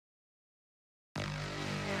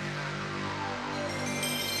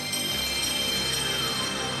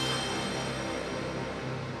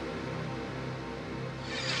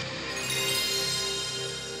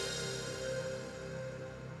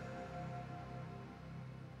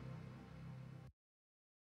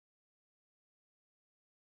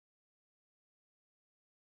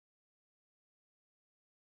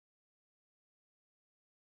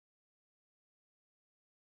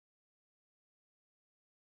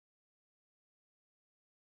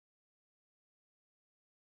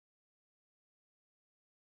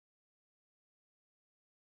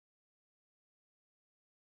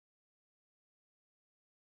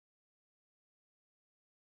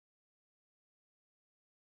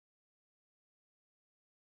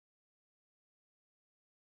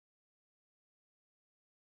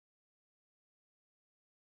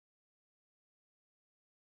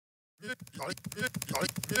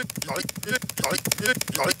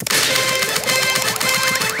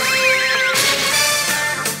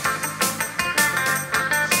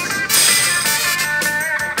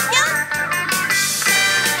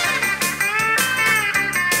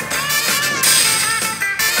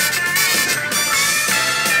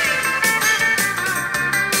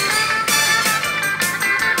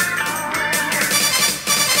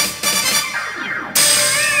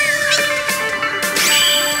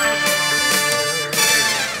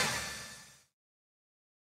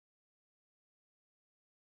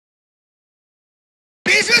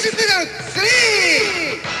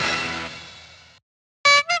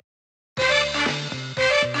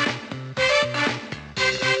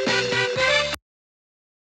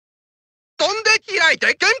飛んで開い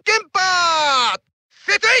てケンケンパー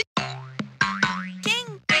せてい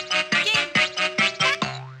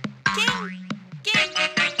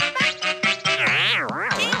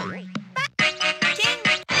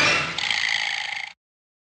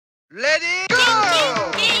レディーゴ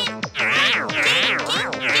ー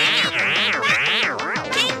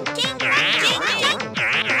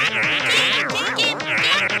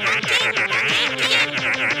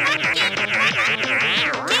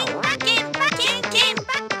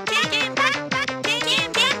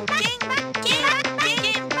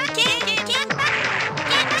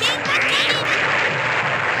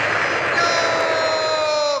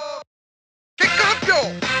結果発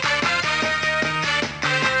表。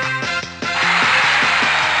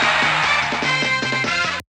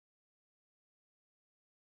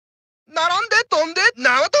並んで飛んで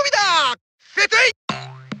縄跳びだせてい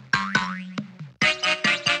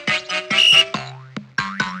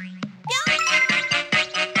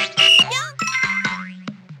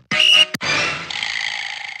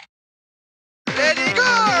レディーゴ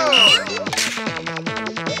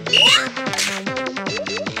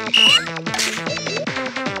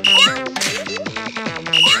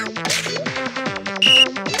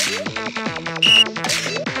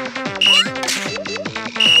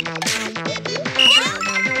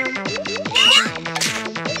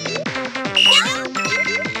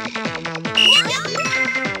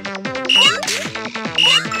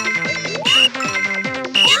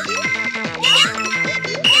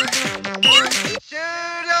終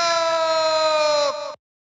了。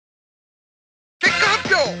結果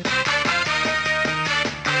発表。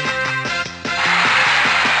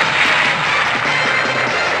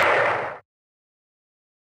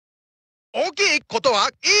大きいことは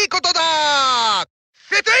いいことだ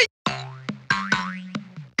せてい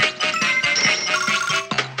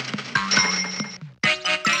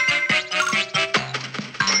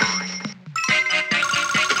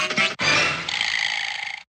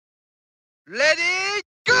レディー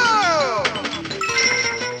ゴー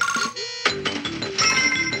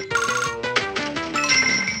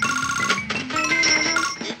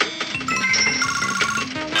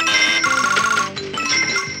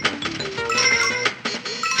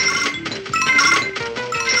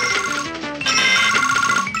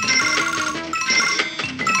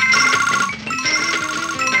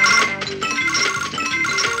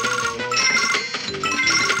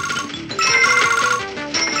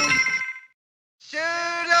終了。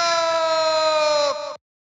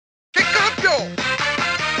結果発表。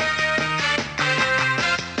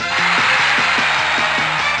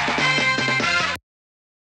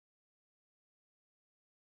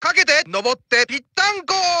かけて登ってぴったん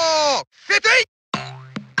こせてい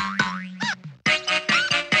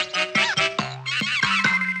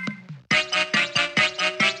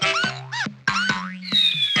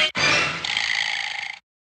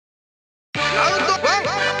ラウンドワン。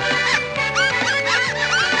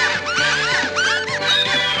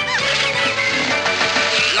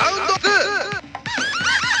ラウンド2。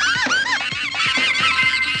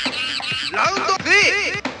ラウンド3。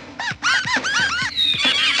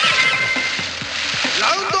ラ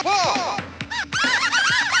ウンド4。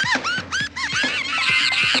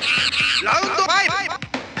ラウンド5。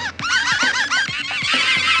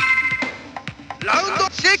ラウンド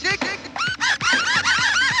6。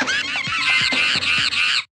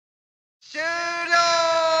終了。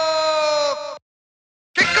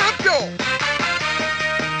結果発表。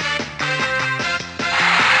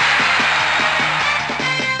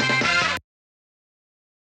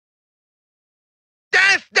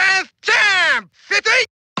ダンスダンスチャンプせてい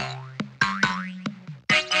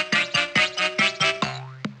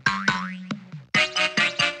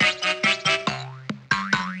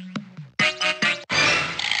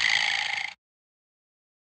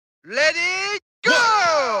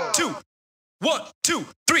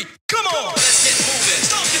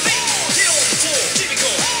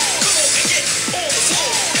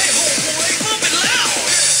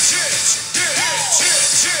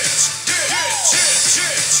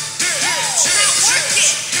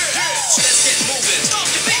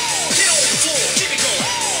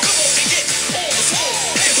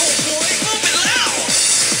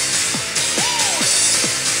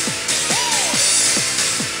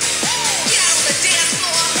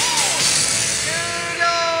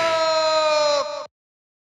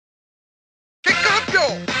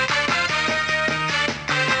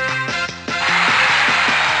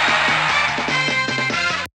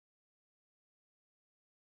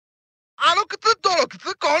靴泥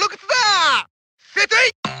靴この靴だ。せてい。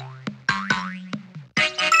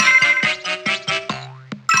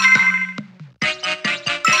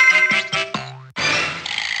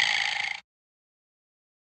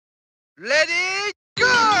レディーゴ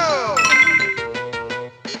ー。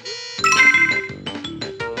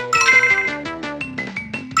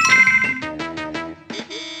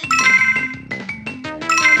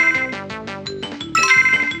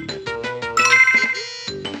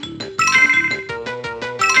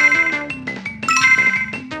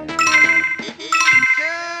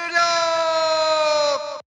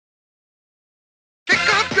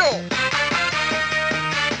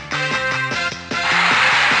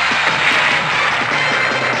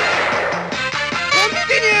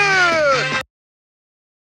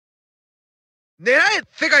狙え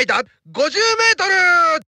世界だ。50メートル。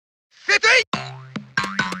せてい。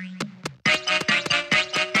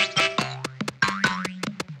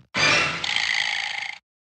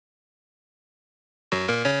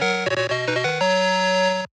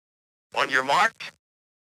On your mark,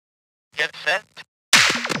 get set.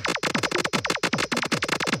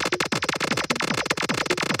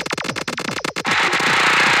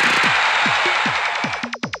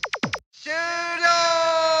 終了。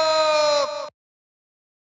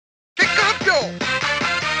結果発表。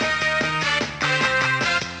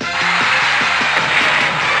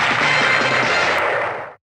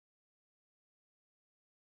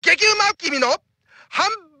激うま君のハン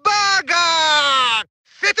バーガー。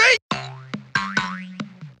せてい。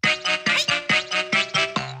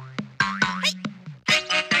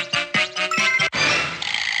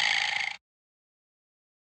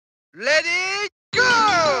レディーゴ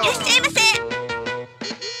ー。いらっしゃいませ。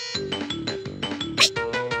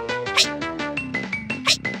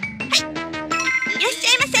いらっしゃ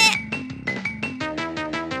いませ。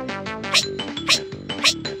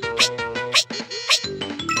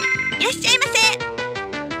いらっしゃいませ。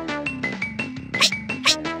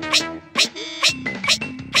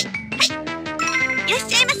いらっ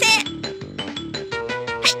しゃいませ。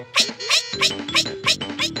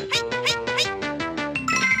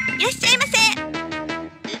いらっしゃいませ。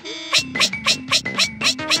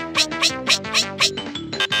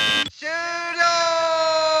終了。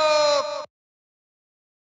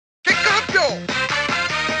結果発表。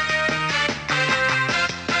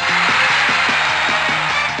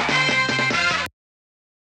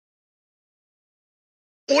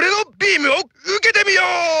俺のビームを受けてみよ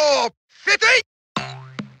う。せてい。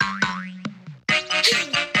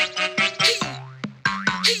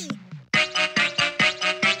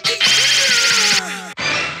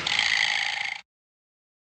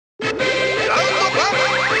ラウンド1。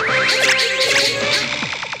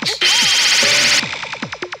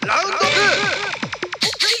ラウンド2。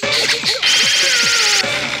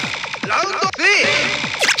ラウンド3。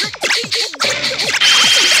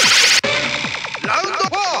ラウンド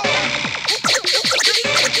4。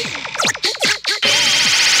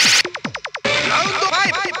ラウンド5。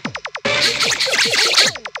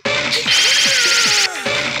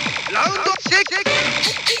ラウンド6。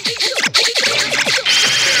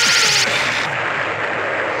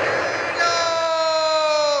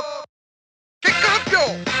結果発表。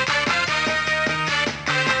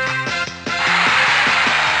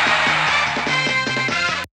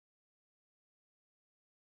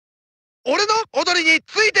俺の踊りに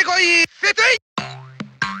ついてこい。せてい。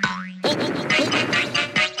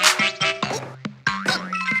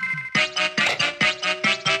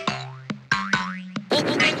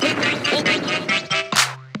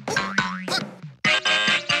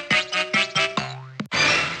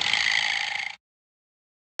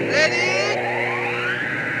レディー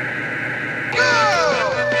ゴ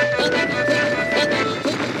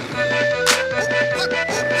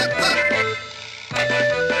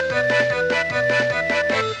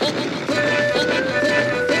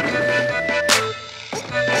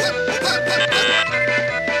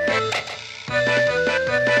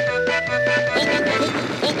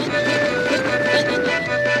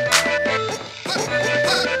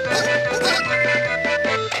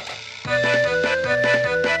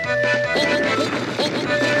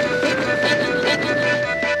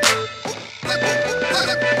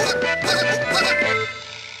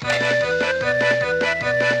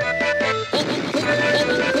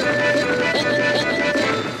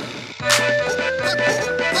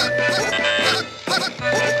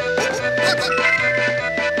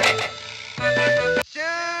終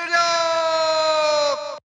了。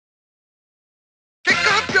結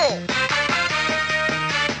果発表。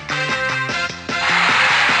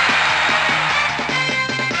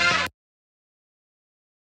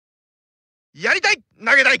やりたい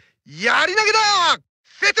投げたいやり投げだ。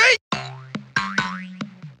設定。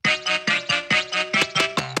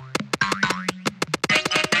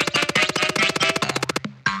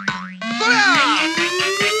そりゃ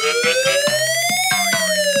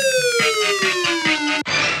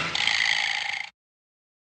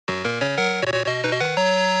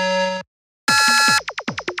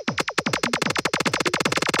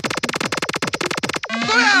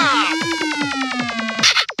そりゃそりゃそりゃ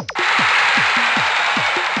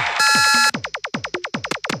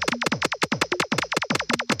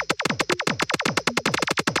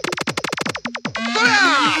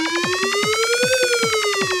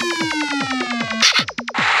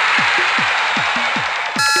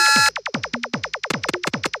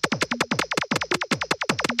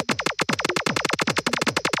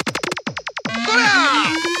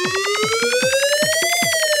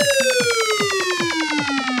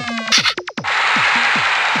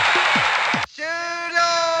終了。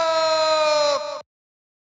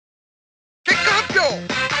結果発表。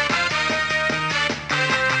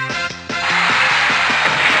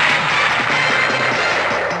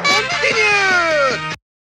コンティニュー。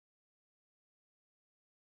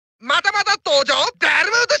またまた登場。ダ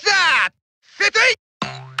ルムートシだ。設定。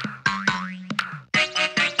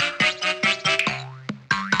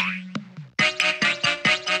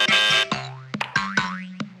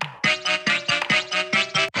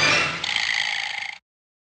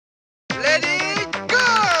レディーゴー。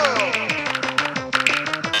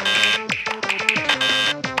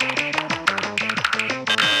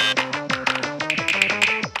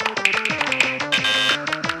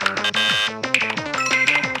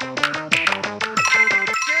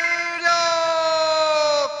終了。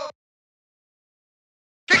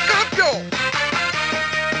結果発表。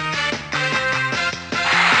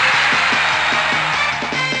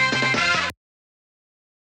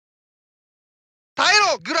耐え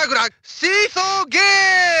ろグラグラシーソーゲ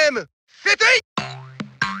ーム。設定。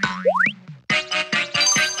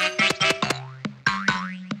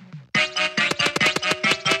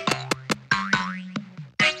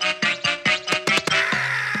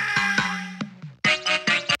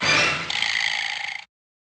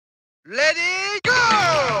レディーゴ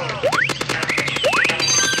ー。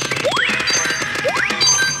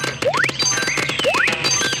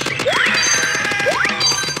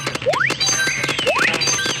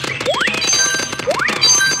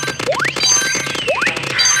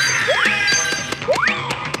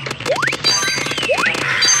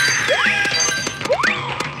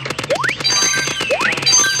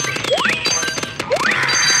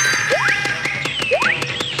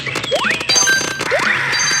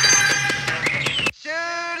終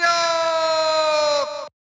了。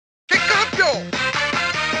結果発表。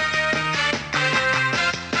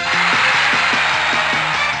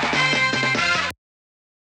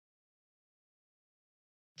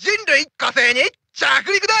人類火星に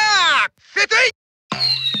着陸だ。設定。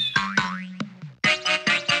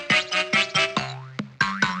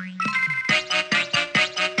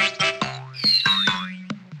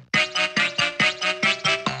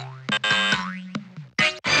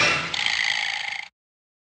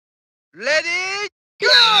レディーゴ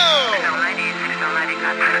ー。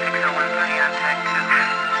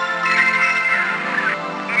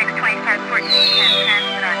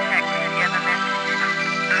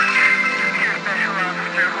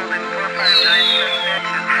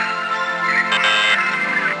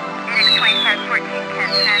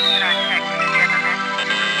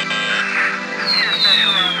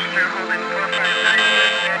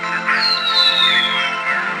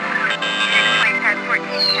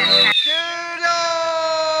終了。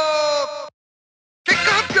結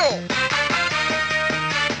果発表。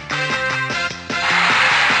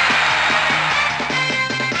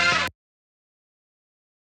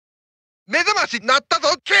目覚まし鳴った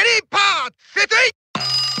ぞ。ケリーパー設定。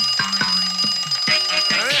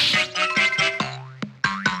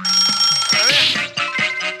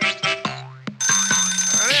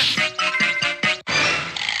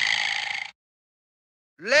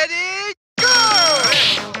レディーゴー。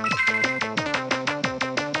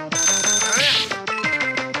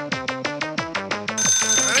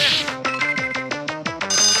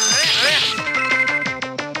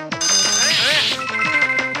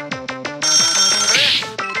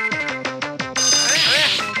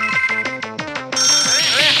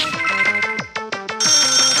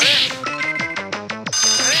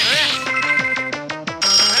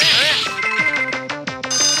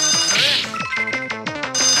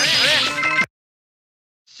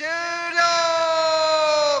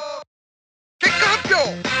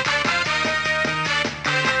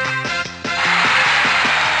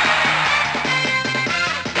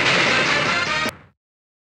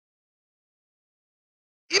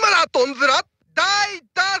トンズラ大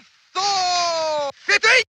脱走セト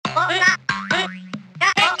イ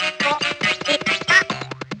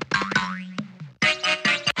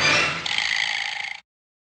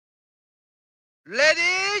レディ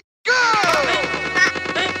ーゴ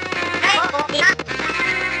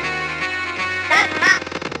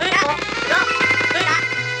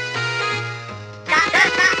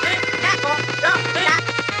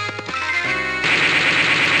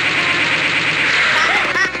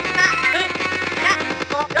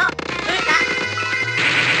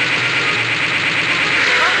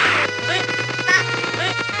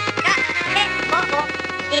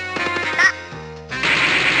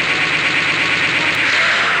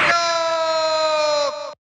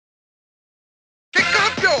結果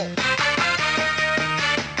発表。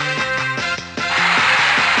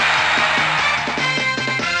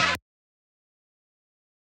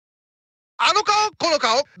あの顔この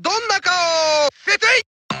顔どんな顔セトイ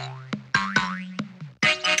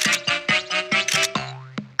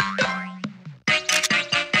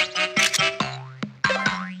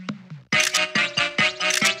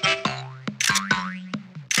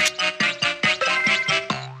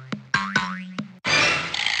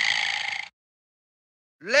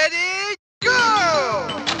レディーゴ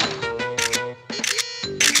ー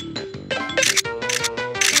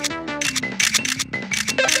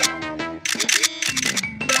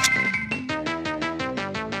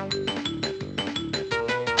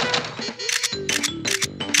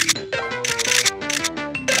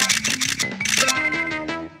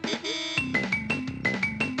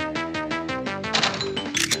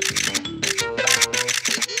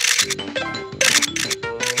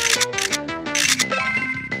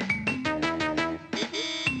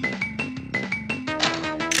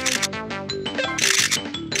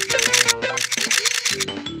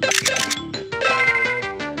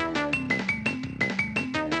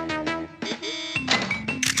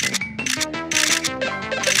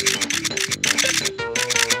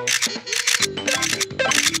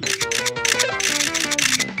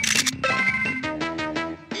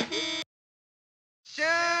終了。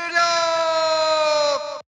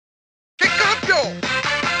結果発表。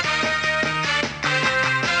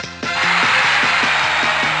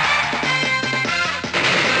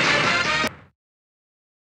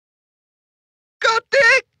勝って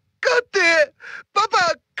勝ってパパ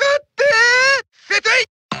勝ってセトイ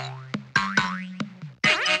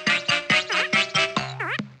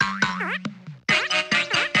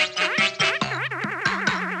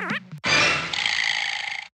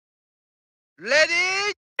レディ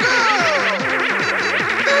ーゴー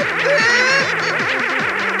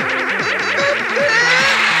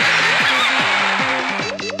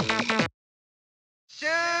終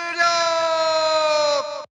了。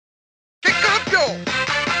結果発表。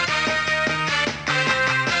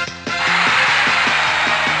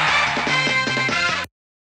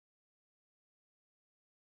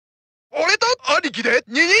俺と兄貴で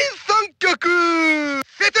二人三脚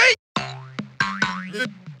セトイ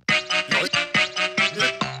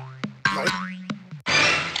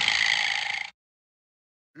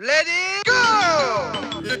レディーゴ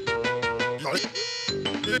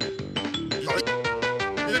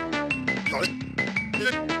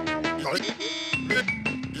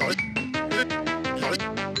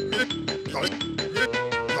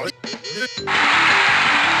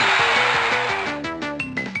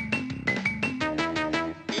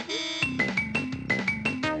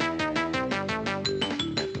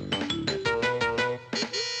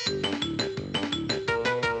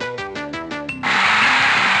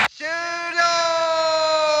終了。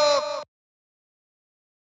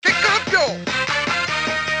結果発表。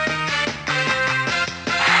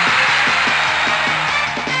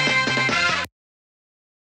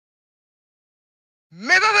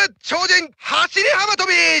目指せ超人走り幅跳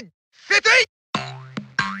びセトイ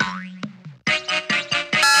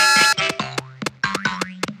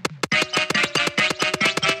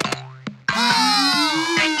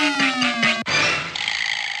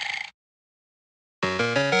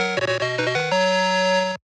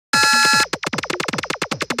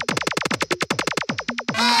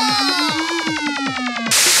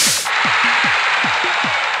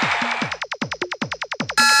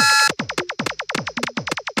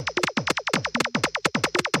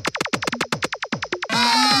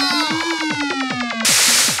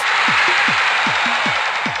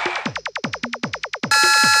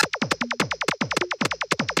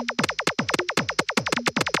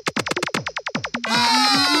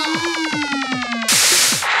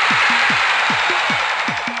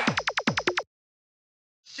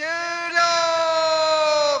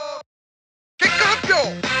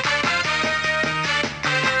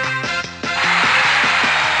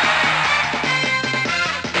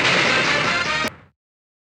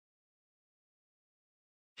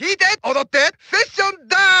弾いて踊ってセッション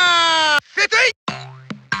だー設定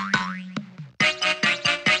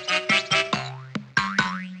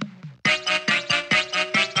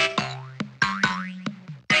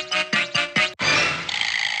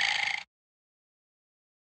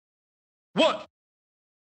One,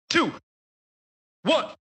 two,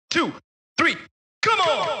 1, 2, 3, come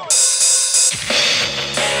on!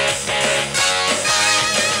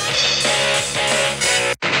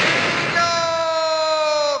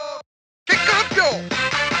 結果発表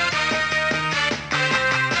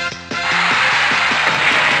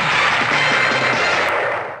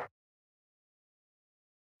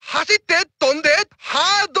走って飛んで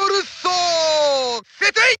ハードル走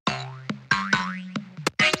設定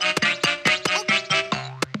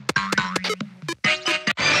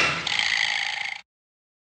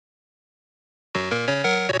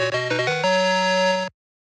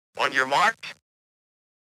On your mark.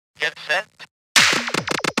 Get set.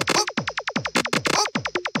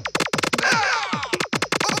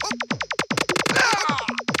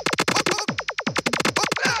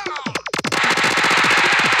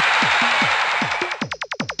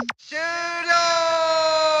終了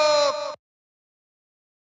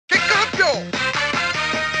結果発表コン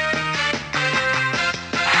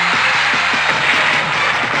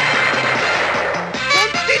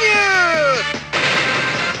ティニ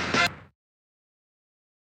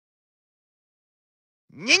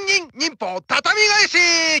ューニンニン忍法畳み返し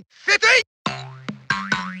設定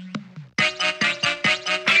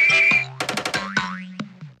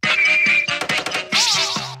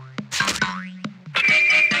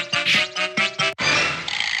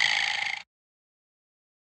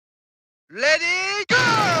レディーゴー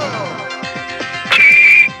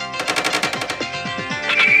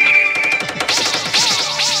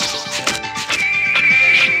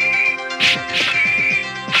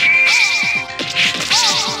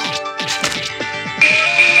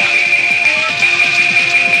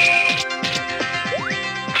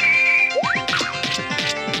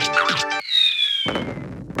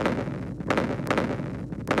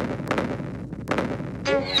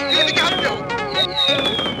成績発表